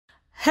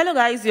Hello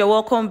guys, you're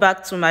welcome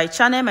back to my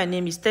channel. My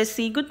name is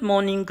Tessie. Good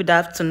morning, good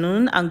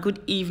afternoon, and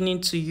good evening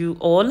to you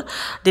all,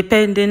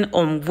 depending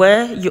on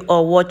where you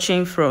are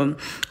watching from.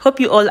 Hope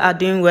you all are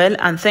doing well,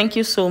 and thank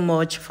you so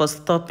much for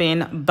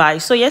stopping by.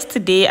 So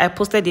yesterday I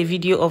posted a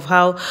video of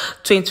how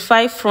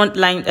 25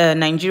 frontline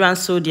Nigerian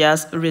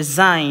soldiers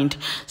resigned,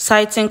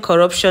 citing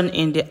corruption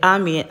in the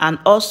army and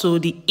also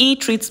the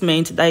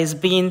treatment that is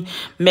being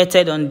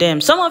meted on them.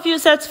 Some of you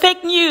said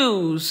fake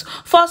news,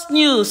 false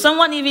news.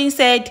 Someone even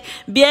said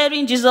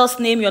bearing Jesus'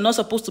 name, you're not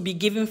supposed to be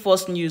giving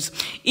false news.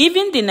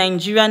 Even the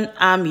Nigerian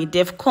army,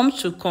 they've come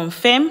to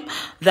confirm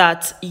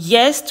that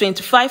yes,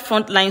 25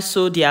 frontline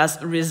soldiers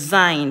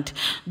resigned,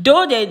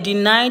 though they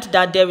denied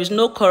that there is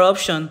no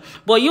corruption.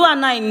 But you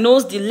and I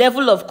knows the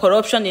level of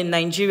corruption in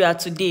Nigeria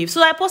today.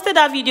 So I posted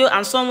that video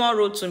and someone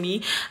wrote to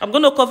me. I'm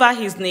going to cover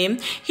his name.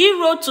 He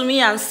wrote to me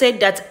and said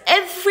that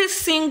every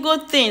single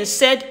thing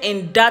said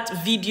in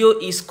that video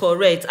is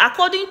correct.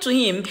 According to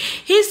him,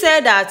 he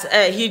said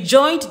that he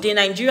joined the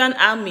Nigerian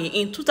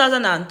army in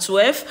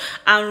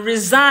 2012 and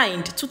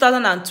resigned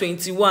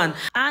 2021,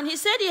 and he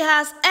said he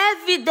has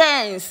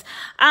evidence,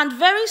 and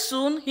very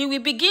soon he will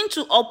begin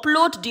to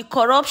upload the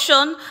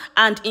corruption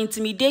and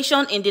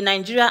intimidation in the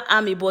Nigerian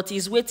army, but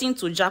he's waiting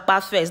to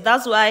japa first.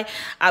 That's why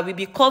I will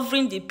be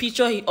covering the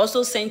picture he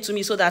also sent to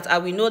me so that I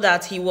will know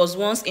that he was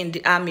once in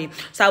the army.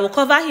 So I will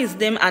cover his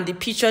name and the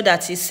picture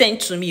that he sent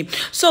to me.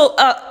 So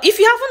if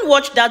you haven't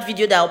watched that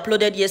video that I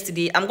uploaded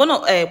yesterday, I'm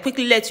gonna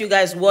quickly let you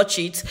guys watch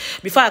it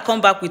before I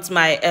come back with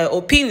my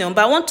opinion.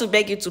 But I want to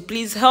beg you to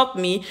please help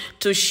me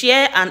to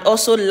share and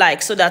also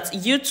like so that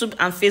YouTube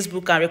and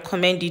Facebook can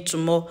recommend it to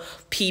more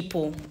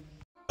people.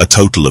 A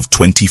total of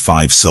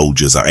 25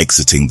 soldiers are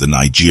exiting the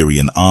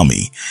Nigerian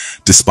army,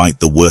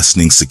 despite the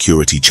worsening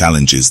security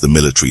challenges the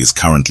military is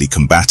currently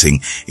combating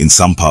in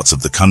some parts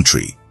of the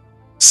country,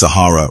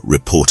 Sahara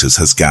Reporters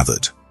has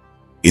gathered.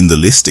 In the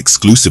list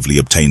exclusively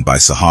obtained by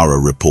Sahara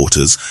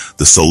Reporters,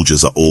 the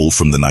soldiers are all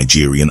from the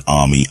Nigerian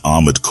Army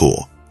Armored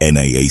Corps,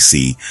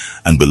 NAAC,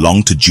 and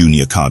belong to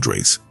junior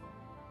cadres.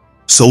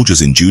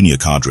 Soldiers in junior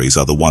cadres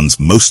are the ones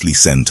mostly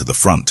sent to the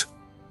front.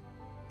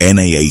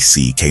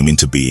 NAAC came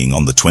into being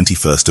on the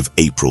 21st of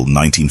April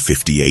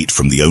 1958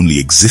 from the only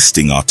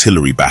existing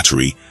artillery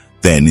battery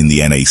then in the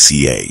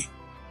NACA.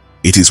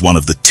 It is one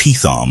of the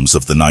teeth arms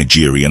of the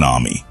Nigerian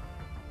army.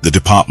 The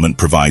department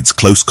provides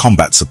close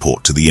combat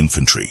support to the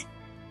infantry.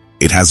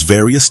 It has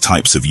various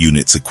types of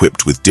units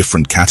equipped with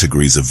different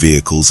categories of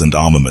vehicles and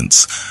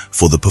armaments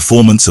for the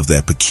performance of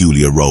their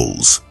peculiar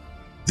roles.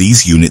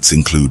 These units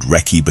include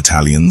recce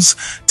battalions,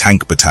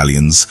 tank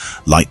battalions,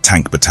 light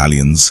tank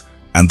battalions,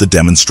 and the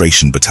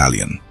demonstration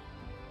battalion.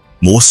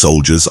 More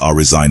soldiers are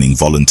resigning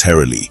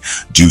voluntarily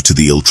due to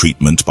the ill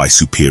treatment by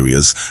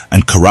superiors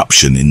and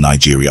corruption in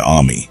Nigeria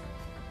Army.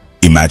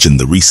 Imagine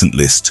the recent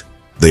list.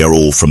 They are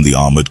all from the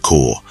Armored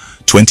Corps.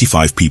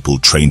 25 people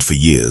trained for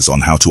years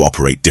on how to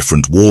operate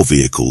different war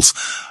vehicles.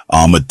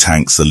 Armored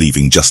tanks are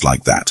leaving just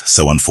like that,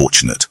 so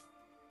unfortunate,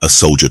 a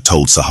soldier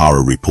told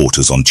Sahara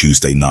Reporters on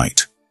Tuesday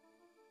night.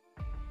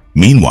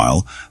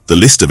 Meanwhile, the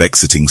list of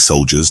exiting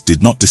soldiers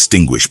did not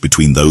distinguish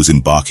between those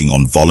embarking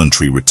on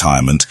voluntary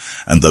retirement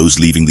and those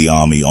leaving the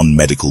army on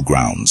medical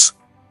grounds.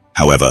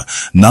 However,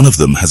 none of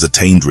them has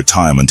attained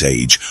retirement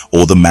age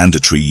or the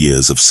mandatory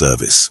years of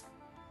service.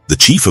 The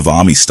Chief of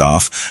Army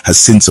Staff has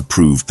since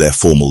approved their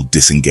formal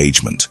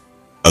disengagement.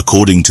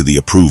 According to the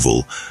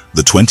approval,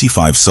 the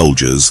 25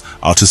 soldiers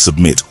are to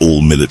submit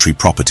all military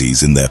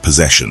properties in their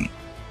possession.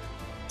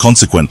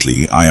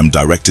 Consequently, I am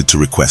directed to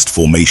request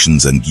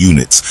formations and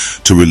units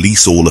to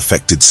release all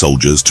affected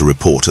soldiers to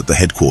report at the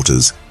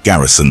headquarters,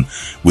 garrison,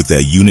 with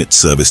their unit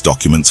service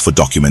documents for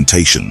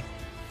documentation.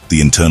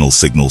 The internal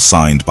signal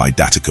signed by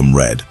Datacom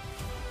read,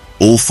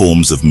 "All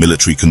forms of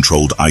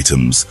military-controlled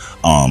items,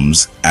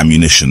 arms,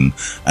 ammunition,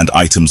 and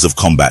items of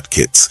combat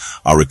kits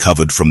are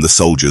recovered from the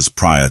soldiers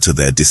prior to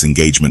their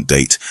disengagement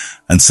date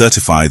and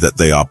certify that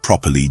they are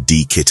properly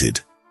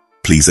de-kitted.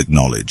 Please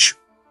acknowledge."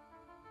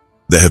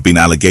 There have been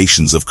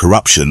allegations of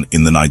corruption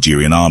in the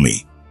Nigerian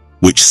army,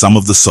 which some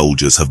of the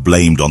soldiers have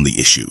blamed on the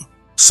issue,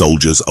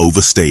 soldiers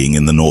overstaying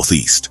in the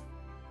northeast.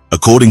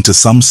 According to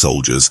some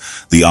soldiers,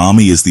 the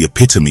army is the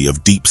epitome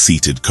of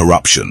deep-seated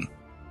corruption.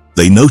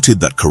 They noted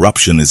that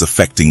corruption is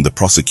affecting the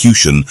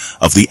prosecution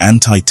of the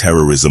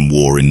anti-terrorism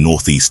war in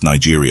northeast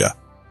Nigeria.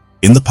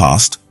 In the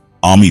past,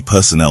 army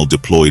personnel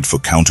deployed for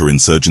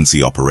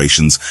counterinsurgency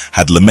operations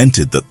had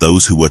lamented that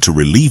those who were to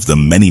relieve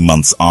them many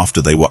months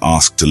after they were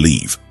asked to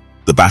leave,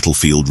 the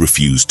battlefield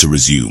refused to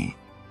resume.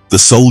 The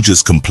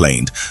soldiers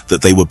complained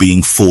that they were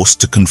being forced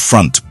to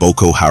confront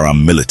Boko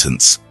Haram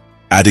militants,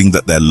 adding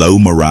that their low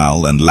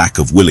morale and lack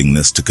of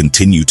willingness to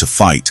continue to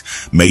fight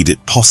made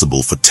it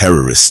possible for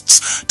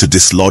terrorists to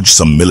dislodge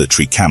some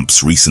military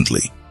camps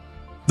recently.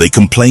 They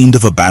complained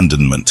of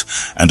abandonment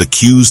and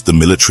accused the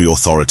military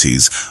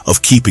authorities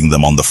of keeping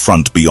them on the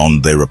front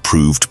beyond their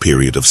approved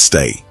period of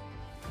stay.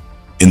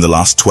 In the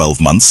last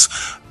 12 months,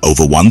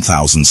 over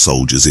 1,000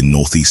 soldiers in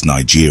northeast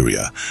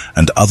Nigeria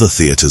and other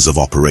theaters of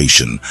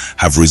operation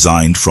have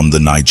resigned from the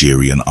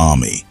Nigerian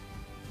army.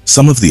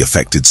 Some of the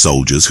affected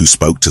soldiers who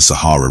spoke to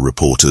Sahara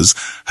reporters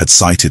had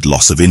cited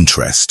loss of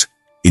interest,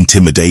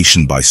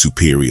 intimidation by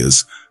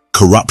superiors,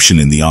 corruption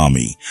in the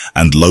army,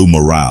 and low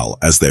morale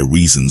as their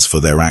reasons for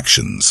their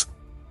actions.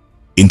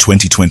 In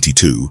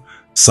 2022,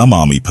 some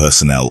army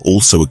personnel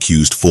also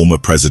accused former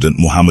President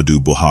Muhammadu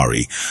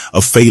Buhari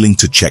of failing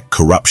to check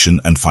corruption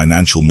and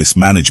financial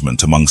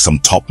mismanagement among some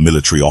top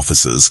military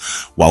officers,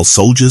 while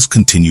soldiers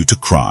continue to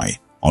cry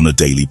on a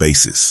daily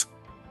basis.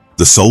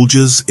 The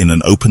soldiers, in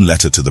an open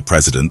letter to the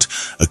president,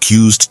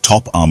 accused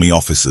top army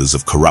officers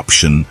of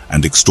corruption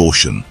and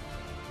extortion.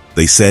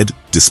 They said,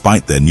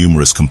 despite their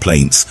numerous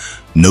complaints,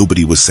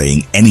 nobody was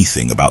saying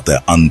anything about their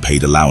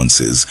unpaid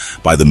allowances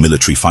by the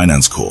Military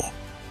Finance Corps.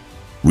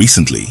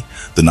 Recently,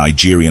 the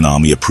Nigerian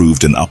army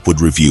approved an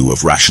upward review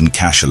of ration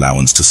cash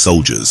allowance to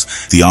soldiers.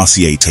 The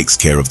RCA takes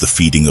care of the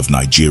feeding of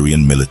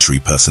Nigerian military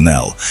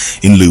personnel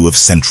in lieu of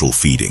central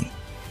feeding.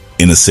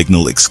 In a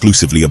signal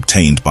exclusively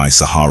obtained by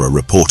Sahara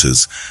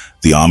reporters,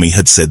 the army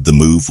had said the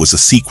move was a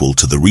sequel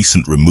to the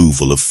recent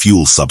removal of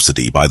fuel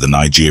subsidy by the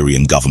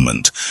Nigerian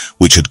government,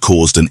 which had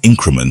caused an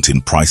increment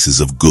in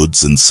prices of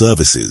goods and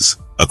services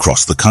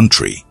across the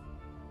country.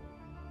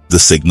 The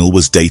signal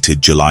was dated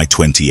July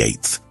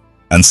 28th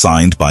and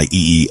signed by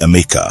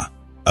Emeka,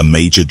 a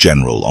major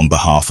general on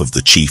behalf of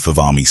the Chief of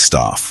Army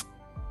Staff.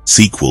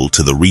 Sequel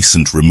to the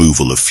recent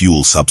removal of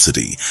fuel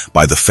subsidy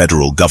by the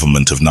federal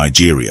government of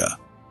Nigeria,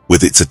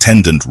 with its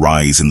attendant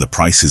rise in the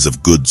prices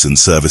of goods and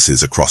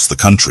services across the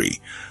country,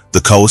 the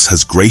COAS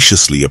has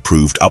graciously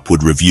approved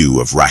upward review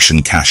of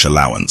ration cash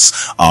allowance,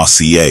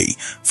 RCA,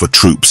 for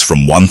troops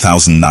from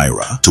 1,000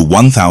 naira to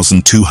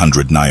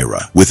 1,200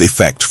 naira, with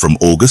effect from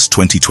August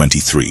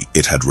 2023,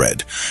 it had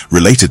read.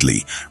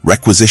 Relatedly,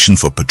 requisition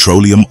for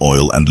petroleum,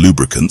 oil and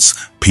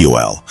lubricants,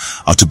 POL,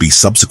 are to be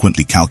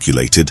subsequently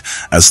calculated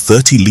as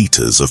 30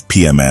 litres of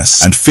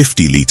PMS and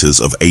 50 litres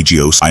of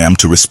AGOs. I am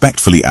to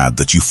respectfully add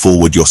that you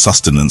forward your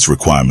sustenance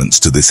requirements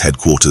to this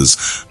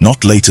headquarters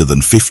not later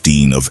than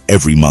 15 of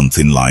every month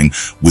in line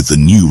with the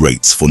new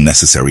rates for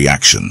necessary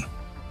action.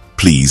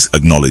 Please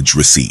acknowledge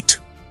receipt.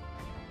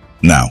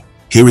 Now,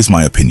 here is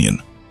my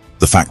opinion.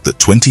 The fact that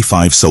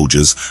 25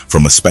 soldiers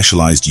from a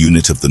specialized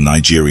unit of the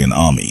Nigerian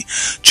army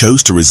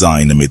chose to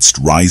resign amidst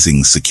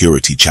rising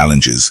security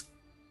challenges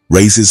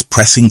raises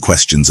pressing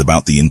questions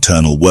about the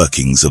internal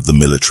workings of the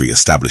military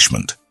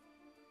establishment.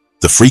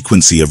 The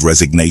frequency of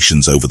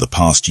resignations over the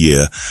past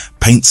year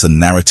paints a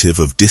narrative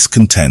of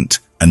discontent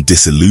and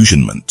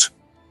disillusionment.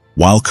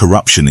 While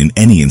corruption in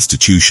any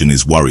institution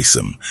is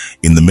worrisome,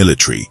 in the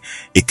military,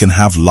 it can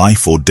have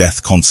life or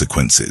death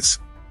consequences,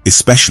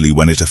 especially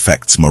when it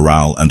affects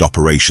morale and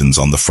operations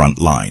on the front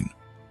line.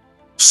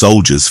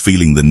 Soldiers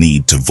feeling the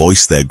need to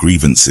voice their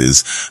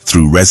grievances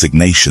through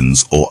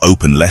resignations or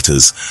open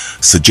letters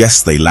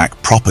suggests they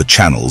lack proper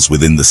channels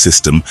within the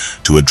system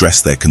to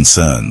address their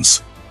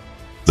concerns.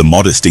 The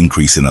modest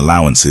increase in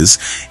allowances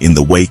in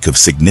the wake of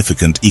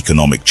significant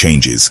economic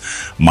changes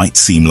might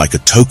seem like a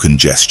token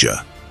gesture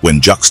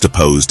when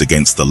juxtaposed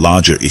against the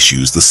larger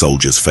issues the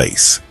soldiers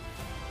face.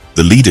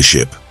 The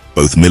leadership,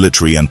 both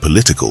military and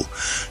political,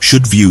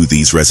 should view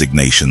these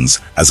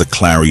resignations as a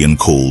clarion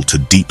call to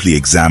deeply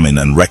examine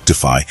and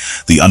rectify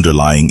the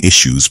underlying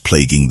issues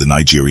plaguing the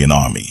Nigerian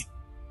army.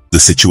 The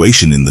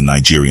situation in the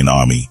Nigerian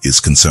army is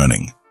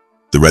concerning.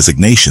 The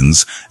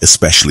resignations,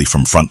 especially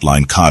from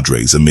frontline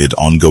cadres amid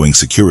ongoing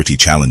security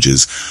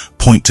challenges,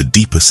 point to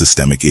deeper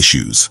systemic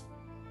issues.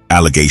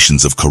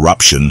 Allegations of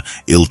corruption,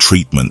 ill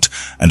treatment,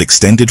 and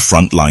extended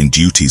frontline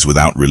duties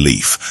without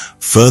relief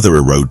further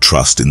erode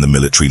trust in the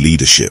military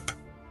leadership.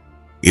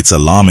 It's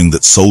alarming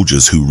that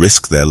soldiers who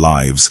risk their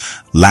lives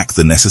lack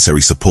the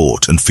necessary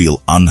support and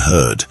feel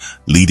unheard,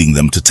 leading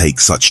them to take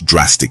such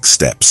drastic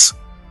steps.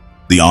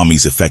 The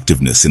Army's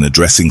effectiveness in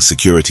addressing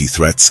security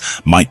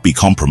threats might be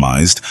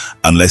compromised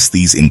unless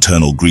these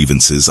internal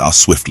grievances are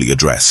swiftly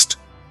addressed.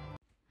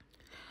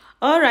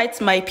 All right,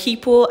 my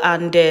people,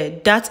 and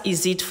that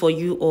is it for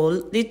you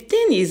all. The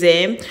thing is,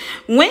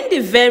 when the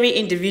very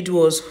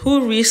individuals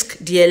who risk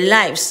their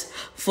lives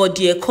for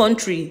their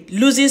country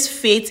loses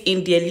faith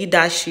in their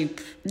leadership,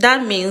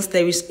 that means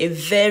there is a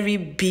very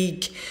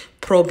big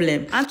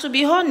problem. And to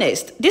be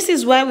honest, this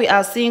is why we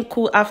are seeing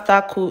coup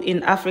after coup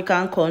in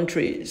African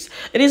countries.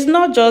 It is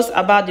not just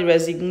about the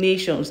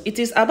resignations, it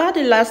is about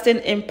the lasting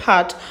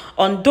impact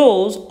on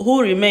those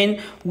who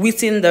remain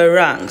within the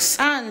ranks.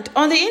 And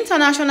on the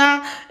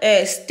international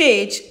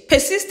stage,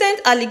 persistent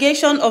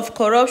allegation of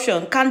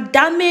corruption can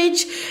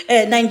damage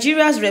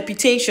Nigeria's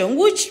reputation,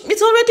 which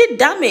is already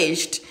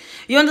damaged.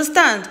 You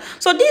understand?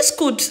 So this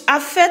could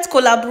affect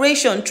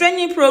collaboration,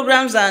 training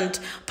programs, and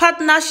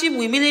partnership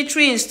with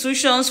military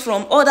institutions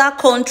from other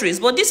countries.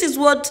 But this is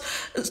what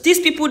these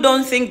people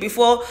don't think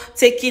before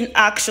taking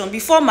action,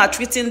 before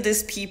maltreating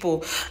these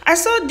people. I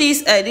saw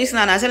this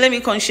and I said, let me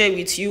come share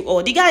with you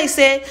all. The guy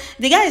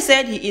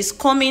said he is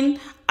coming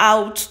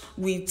out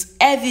with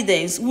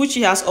evidence which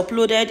he has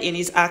uploaded in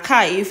his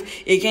archive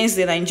against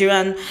the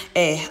Nigerian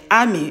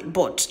army,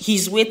 but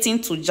he's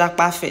waiting to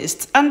japa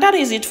first. And that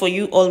is it for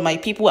you all, my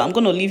people. I'm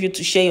going to leave you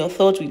to share your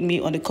thoughts with me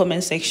on the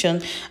comment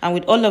section. And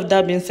with all of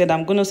that being said,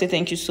 I'm going to say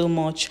thank you so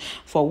much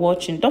for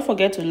watching. Don't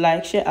forget to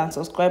like, share and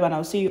subscribe, and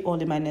I'll see you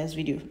all in my next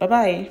video.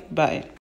 Bye.